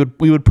series. We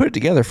would put it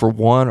together for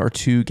 1 or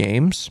 2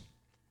 games,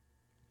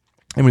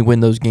 and we win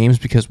those games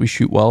because we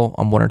shoot well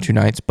on 1 or 2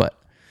 nights.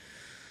 But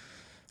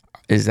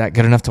is that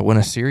good enough to win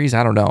a series?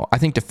 I don't know. I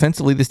think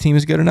defensively this team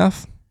is good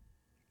enough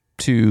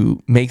to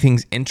make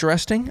things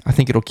interesting. I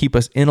think it'll keep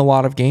us in a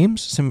lot of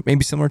games,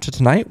 maybe similar to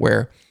tonight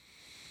where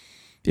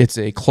it's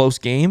a close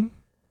game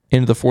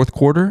into the fourth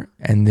quarter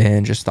and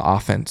then just the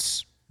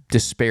offense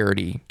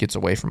disparity gets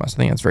away from us. I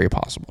think that's very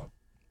possible.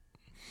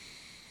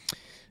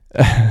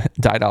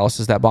 Didal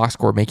says that box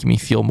score making me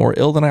feel more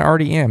ill than I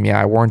already am. Yeah,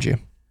 I warned you.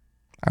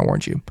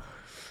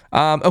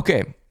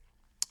 Okay.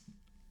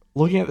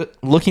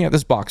 Looking at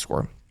this box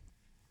score,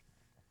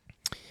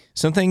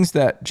 some things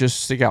that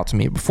just stick out to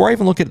me before I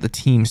even look at the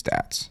team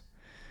stats,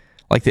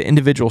 like the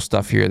individual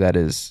stuff here that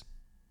is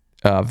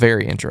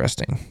very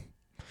interesting.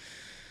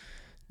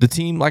 The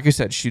team, like I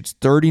said, shoots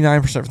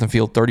 39% from the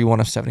field,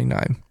 31 of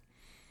 79.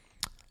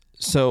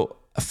 So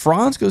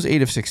Franz goes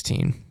 8 of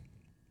 16,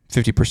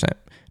 50%.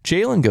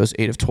 Jalen goes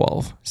 8 of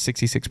 12,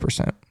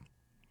 66%.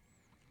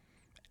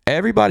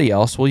 Everybody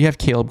else, well, you have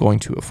Caleb going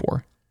 2 of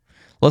 4.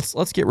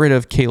 Let's get rid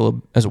of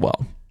Caleb as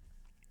well.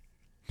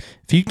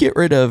 If you get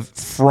rid of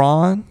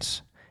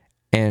Franz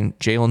and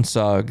Jalen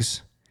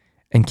Suggs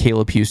and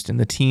Caleb Houston,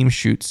 the team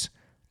shoots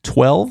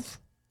 12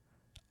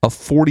 of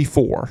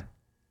 44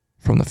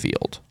 from the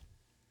field.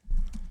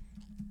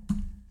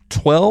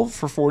 12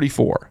 for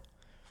 44.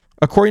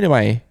 According to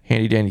my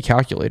handy dandy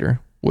calculator,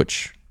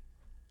 which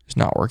is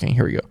not working.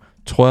 Here we go.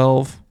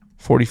 12,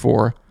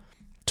 44,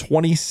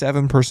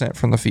 27%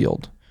 from the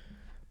field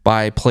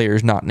by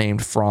players not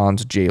named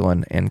Franz,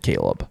 Jalen, and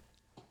Caleb.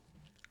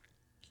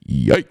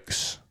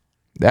 Yikes.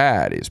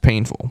 That is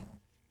painful.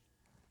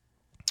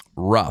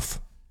 Rough.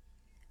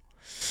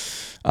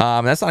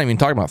 That's not even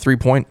talking about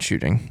 3-point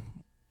shooting.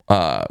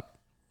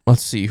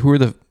 Let's see. Who are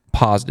the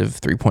positive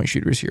 3-point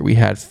shooters here? We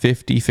had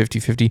 50, 50,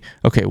 50.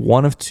 Okay,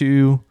 1 of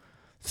 2,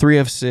 3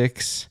 of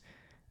 6,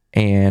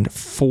 and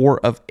 4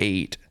 of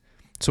 8.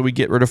 So we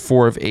get rid of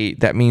 4 of 8.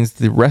 That means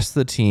the rest of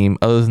the team,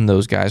 other than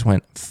those guys,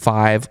 went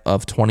 5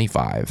 of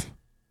 25.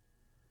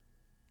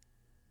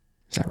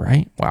 Is that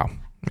right? Wow.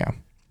 Yeah.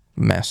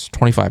 Mess.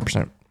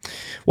 25%.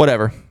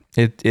 Whatever.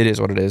 It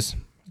is what it is.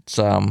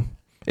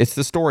 It's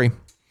the story.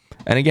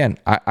 And again,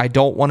 I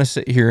don't want to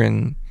sit here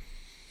and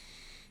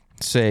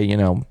say,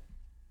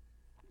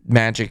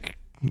 Magic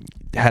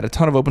had a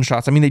ton of open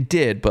shots. I mean, they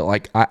did,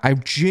 but I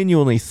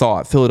genuinely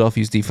thought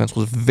Philadelphia's defense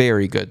was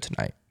very good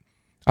tonight.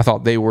 I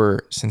thought they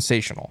were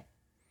sensational.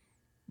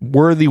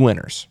 Worthy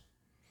winners.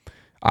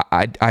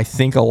 I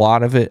think a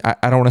lot of it,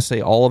 I don't want to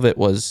say all of it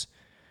was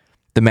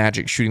the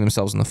Magic shooting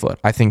themselves in the foot.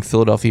 I think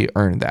Philadelphia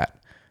earned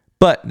that.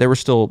 But there were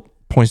still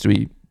points to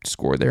be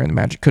scored there, and the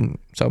Magic couldn't.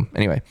 So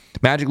anyway,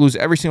 Magic lose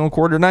every single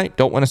quarter tonight.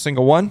 Don't win a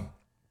single one,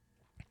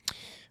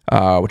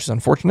 which is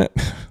unfortunate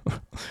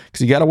because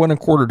you got to win a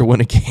quarter to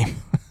win a game.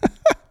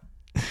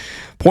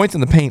 Points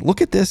in the paint.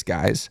 Look at this,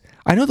 guys.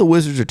 I know the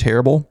Wizards are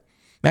terrible.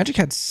 Magic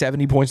had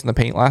 70 points in the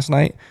paint last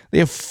night. They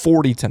have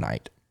 40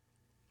 tonight.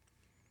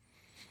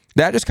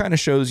 That just kind of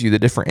shows you the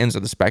different ends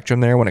of the spectrum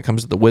there when it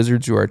comes to the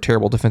Wizards, who are a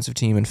terrible defensive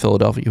team, and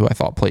Philadelphia, who I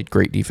thought played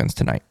great defense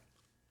tonight.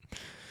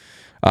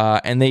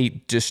 And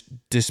they just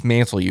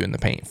dismantle you in the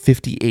paint.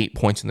 58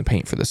 points in the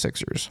paint for the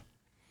Sixers.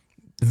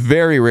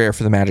 Very rare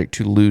for the Magic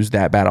to lose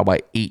that battle by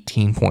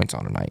 18 points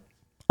on a night.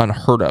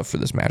 Unheard of for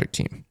this Magic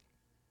team.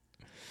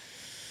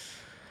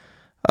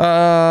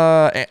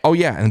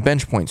 And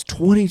bench points.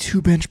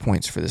 22 bench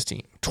points for this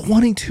team.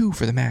 22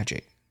 for the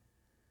Magic.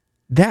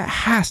 That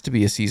has to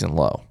be a season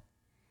low.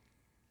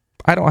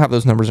 I don't have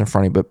those numbers in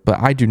front of me, but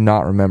I do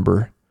not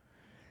remember.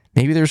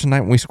 Maybe there's a night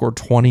when we scored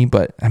 20,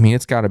 but I mean,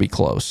 it's got to be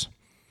close.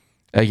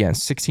 Again,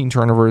 16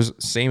 turnovers,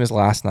 same as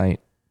last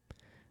night.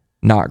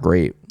 Not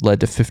great.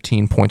 Led to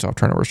 15 points off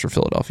turnovers for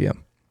Philadelphia.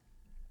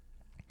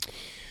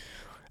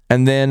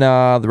 And then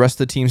the rest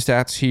of the team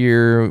stats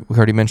here, we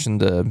already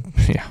mentioned the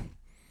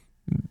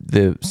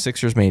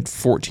Sixers made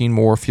 14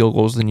 more field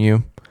goals than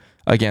you.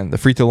 Again, the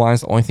free throw line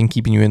is the only thing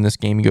keeping you in this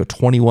game. You go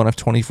 21 of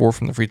 24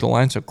 from the free throw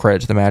line, so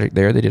credit to the Magic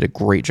there. They did a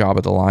great job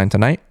at the line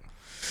tonight.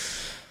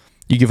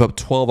 You give up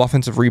 12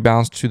 offensive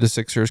rebounds to the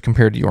Sixers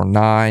compared to your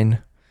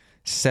 9.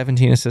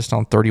 17 assists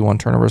on 31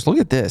 turnovers. Look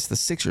at this. The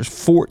Sixers,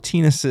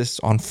 14 assists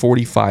on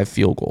 45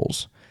 field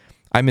goals.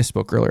 I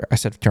misspoke earlier. I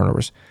said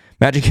turnovers.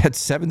 Magic had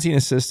 17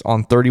 assists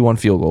on 31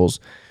 field goals,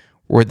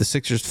 where the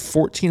Sixers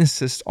 14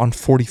 assists on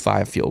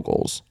 45 field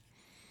goals.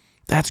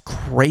 That's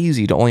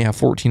crazy to only have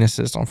 14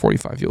 assists on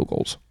 45 field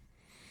goals.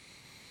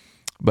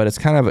 But it's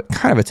kind of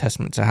a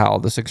testament to how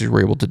the Sixers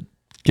were able to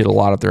get a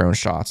lot of their own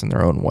shots in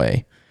their own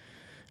way,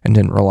 and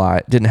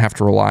didn't have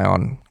to rely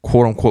on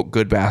quote unquote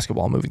good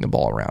basketball moving the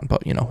ball around.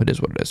 But it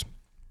is what it is.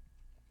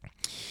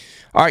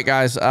 All right,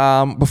 guys.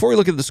 Before we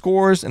look at the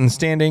scores and the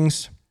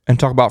standings and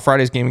talk about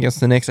Friday's game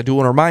against the Knicks, I do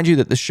want to remind you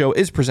that this show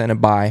is presented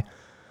by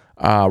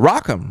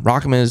Rockham.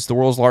 Rockham is the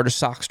world's largest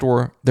sock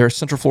store. They're a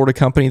Central Florida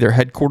company. Their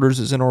headquarters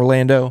is in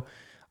Orlando.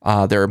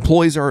 Their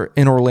employees are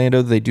in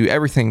Orlando. They do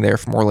everything there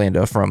from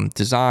Orlando, from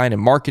design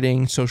and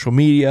marketing, social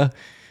media,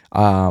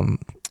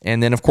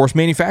 and then, of course,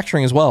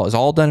 manufacturing as well is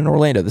all done in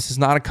Orlando. This is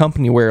not a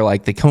company where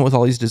they come up with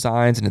all these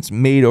designs and it's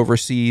made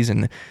overseas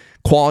and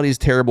quality is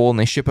terrible and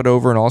they ship it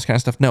over and all this kind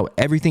of stuff. No,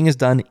 everything is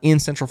done in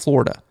Central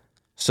Florida.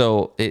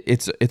 So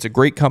it's a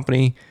great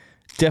company.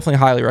 Definitely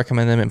highly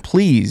recommend them. And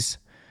please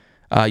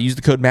use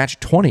the code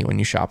MAGIC20 when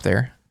you shop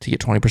there to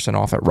get 20%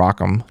 off at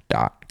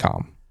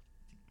rockham.com.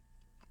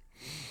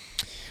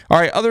 All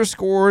right, other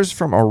scores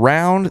from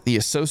around the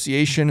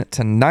association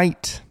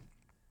tonight.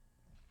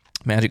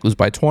 Magic lose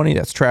by 20.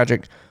 That's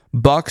tragic.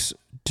 Bucks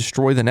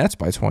destroy the Nets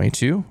by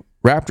 22.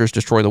 Raptors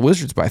destroy the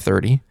Wizards by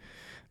 30.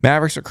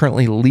 Mavericks are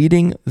currently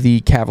leading the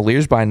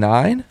Cavaliers by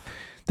 9.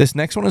 This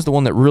next one is the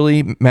one that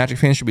really Magic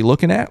fans should be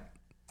looking at.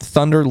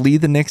 Thunder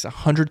lead the Knicks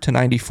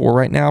 100-94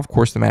 right now. Of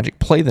course, the Magic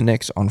play the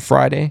Knicks on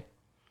Friday.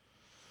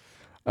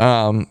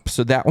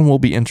 So that one will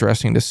be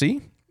interesting to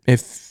see.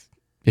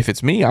 If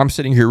it's me, I'm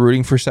sitting here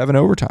rooting for 7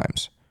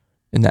 overtimes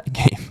in that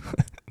game.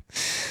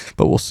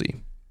 But we'll see.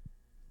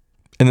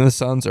 And then the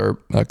Suns are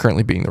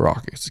currently beating the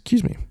Rockets.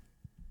 Excuse me.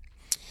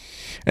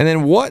 And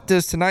then what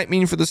does tonight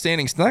mean for the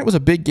standings? Tonight was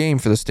a big game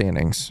for the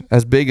standings.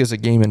 As big as a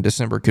game in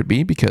December could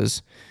be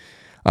because,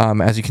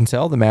 as you can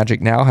tell, the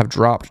Magic now have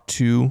dropped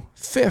to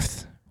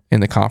 5th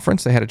in the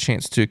conference. They had a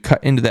chance to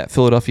cut into that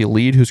Philadelphia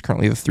lead, who's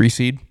currently the 3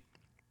 seed.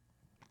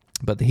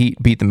 But the Heat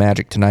beat the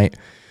Magic tonight.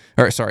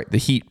 The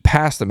Heat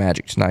passed the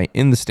Magic tonight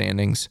in the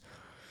standings.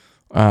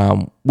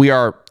 We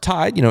are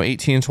tied,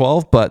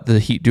 18-12, but the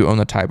Heat do own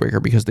the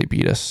tiebreaker because they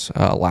beat us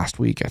last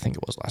week. I think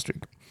it was last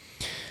week.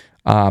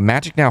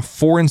 Magic now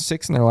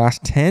 4-6 in their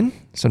last 10,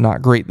 so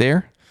not great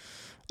there.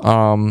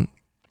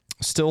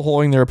 Still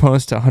holding their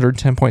opponents to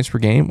 110 points per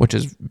game, which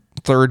is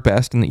 3rd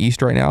best in the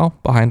East right now,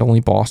 behind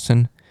only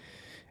Boston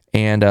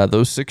and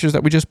those Sixers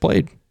that we just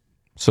played.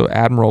 So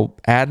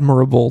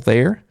admirable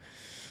there.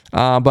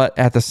 But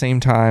at the same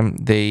time,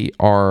 they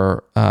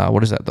are,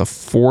 the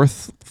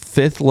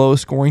 5th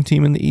lowest scoring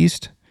team in the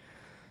East.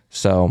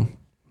 So,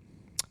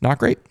 not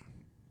great.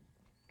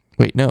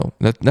 Wait, no,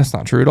 that's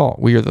not true at all.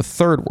 We are the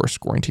 3rd worst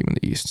scoring team in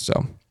the East,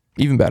 so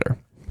even better.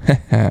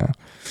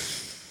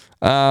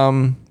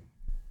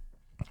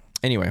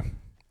 Anyway,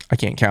 I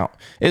can't count.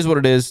 It is what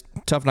it is.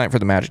 Tough night for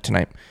the Magic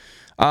tonight.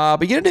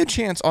 But you get a new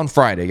chance on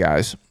Friday,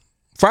 guys.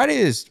 Friday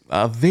is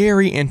a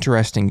very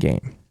interesting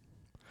game.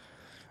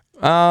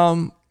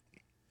 The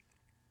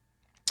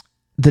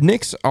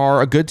Knicks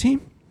are a good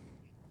team.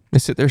 They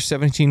sit there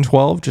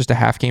 17-12, just a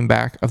half game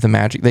back of the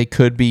Magic. They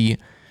could be,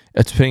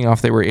 depending on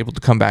if they were able to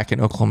come back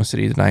in Oklahoma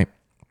City tonight.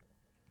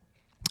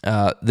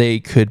 They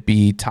could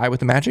be tied with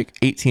the Magic,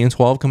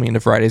 18-12 coming into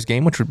Friday's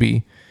game, which would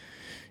be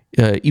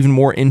even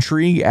more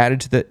intrigue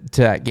added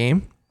to that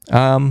game.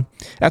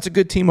 That's a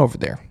good team over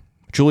there.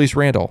 Julius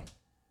Randle,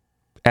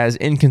 as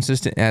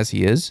inconsistent as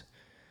he is,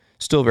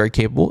 still very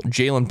capable.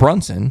 Jalen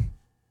Brunson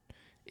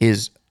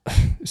is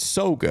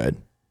so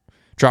good.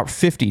 Dropped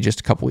 50 just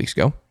a couple weeks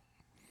ago.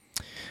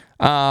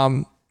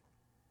 But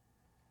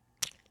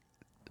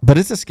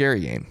it's a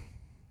scary game.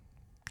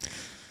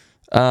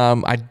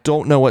 I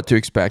don't know what to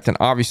expect. And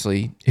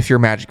obviously, if you're a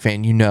Magic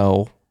fan, you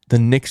know the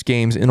Knicks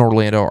games in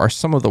Orlando are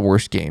some of the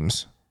worst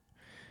games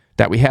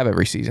that we have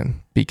every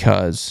season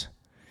because,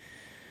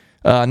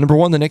 number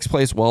one, the Knicks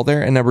plays well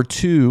there. And number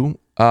two,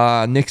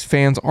 Knicks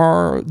fans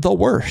are the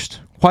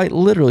worst. Quite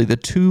literally, the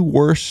two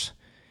worst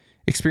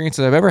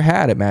experiences I've ever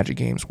had at Magic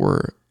games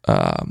were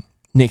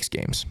Knicks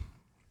games.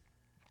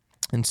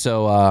 And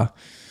so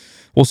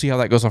we'll see how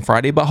that goes on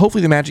Friday. But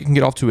hopefully the Magic can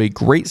get off to a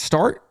great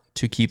start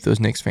to keep those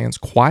Knicks fans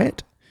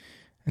quiet.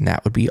 And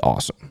that would be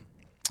awesome.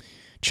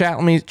 Chat,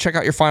 let me check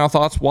out your final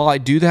thoughts. While I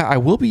do that, I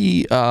will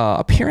be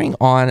appearing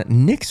on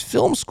Knicks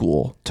Film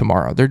School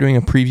tomorrow. They're doing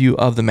a preview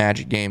of the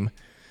Magic game.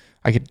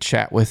 I could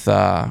chat with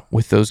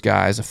those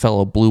guys, a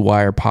fellow Blue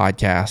Wire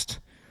podcast.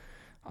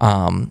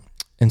 And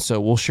so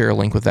we'll share a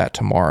link with that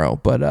tomorrow.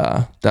 But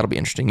that'll be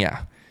interesting.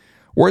 Yeah.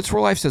 Words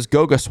for Life says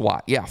Goga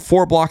SWAT. Yeah,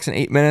 4 blocks in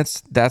 8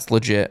 minutes. That's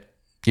legit.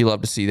 You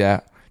love to see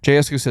that.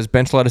 JSQ says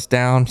bench let us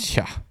down.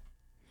 Yeah.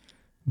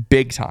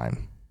 Big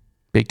time.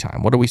 Big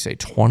time. What do we say?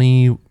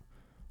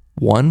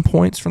 21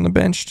 points from the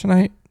bench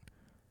tonight?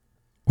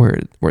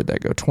 Where'd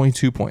that go?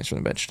 22 points from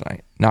the bench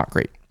tonight. Not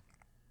great.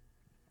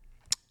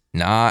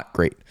 Not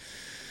great.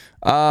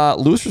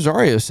 Luis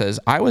Rosario says,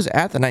 I was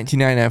at the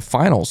 1999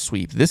 finals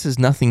sweep. This is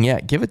nothing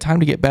yet. Give it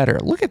time to get better.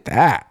 Look at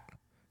that.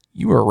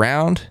 You were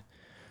around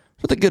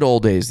for the good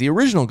old days, the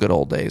original good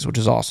old days, which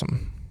is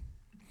awesome.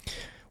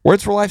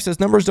 Words for Life says,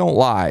 numbers don't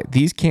lie.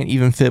 These can't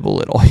even fib a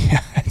little.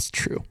 Yeah, that's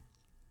true.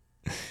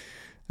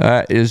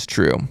 That is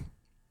true.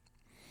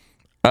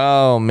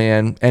 Oh,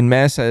 man. And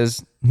Mez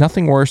says,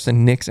 nothing worse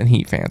than Knicks and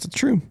Heat fans. It's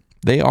true.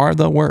 They are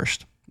the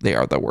worst. They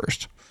are the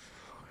worst.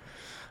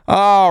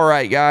 All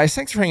right, guys.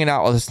 Thanks for hanging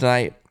out with us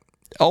tonight.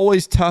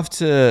 Always tough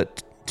to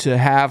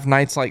have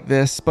nights like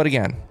this. But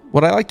again,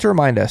 what I like to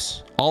remind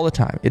us all the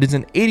time, it is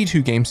an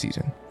 82-game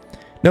season.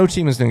 No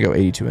team is going to go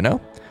 82-0.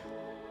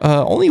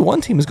 Only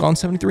one team has gone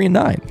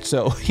 73-9.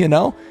 So,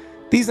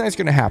 these nights are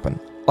going to happen.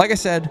 Like I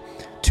said,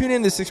 tune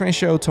in to the 6 Man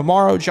Show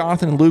tomorrow.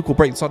 Jonathan and Luke will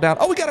break this all down.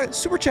 Oh, we got a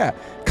super chat.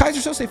 Kaiser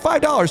Sose,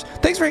 $5.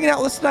 Thanks for hanging out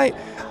with us tonight.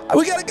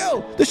 We got to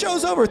go. The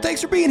show's over.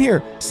 Thanks for being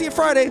here. See you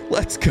Friday.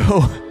 Let's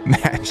go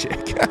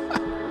Magic.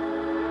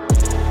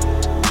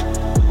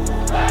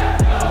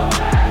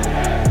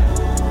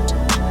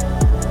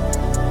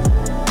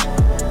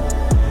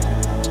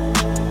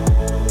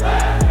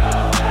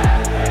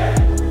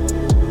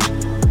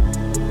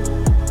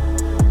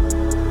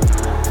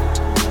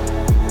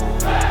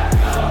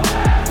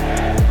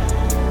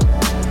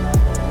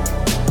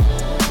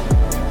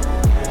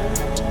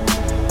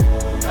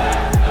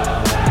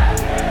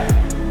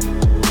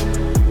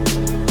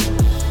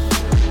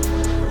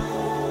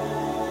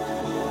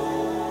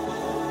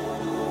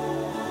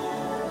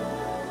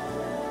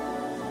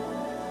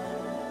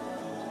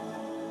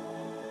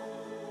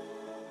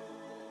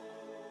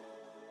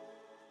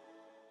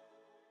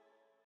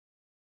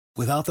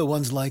 Without the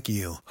ones like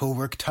you, who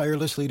work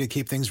tirelessly to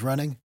keep things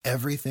running,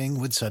 everything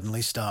would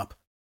suddenly stop.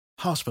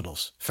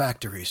 Hospitals,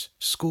 factories,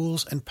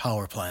 schools, and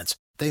power plants,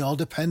 they all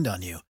depend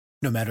on you.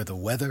 No matter the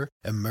weather,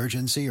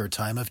 emergency, or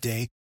time of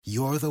day,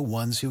 you're the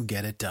ones who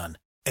get it done.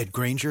 At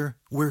Grainger,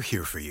 we're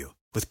here for you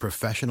with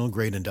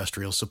professional-grade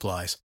industrial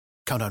supplies.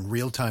 Count on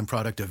real-time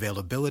product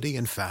availability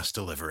and fast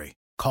delivery.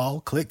 Call,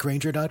 click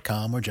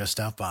Grainger.com, or just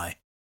stop by.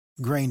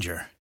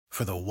 Grainger,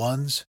 for the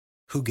ones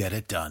who get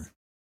it done.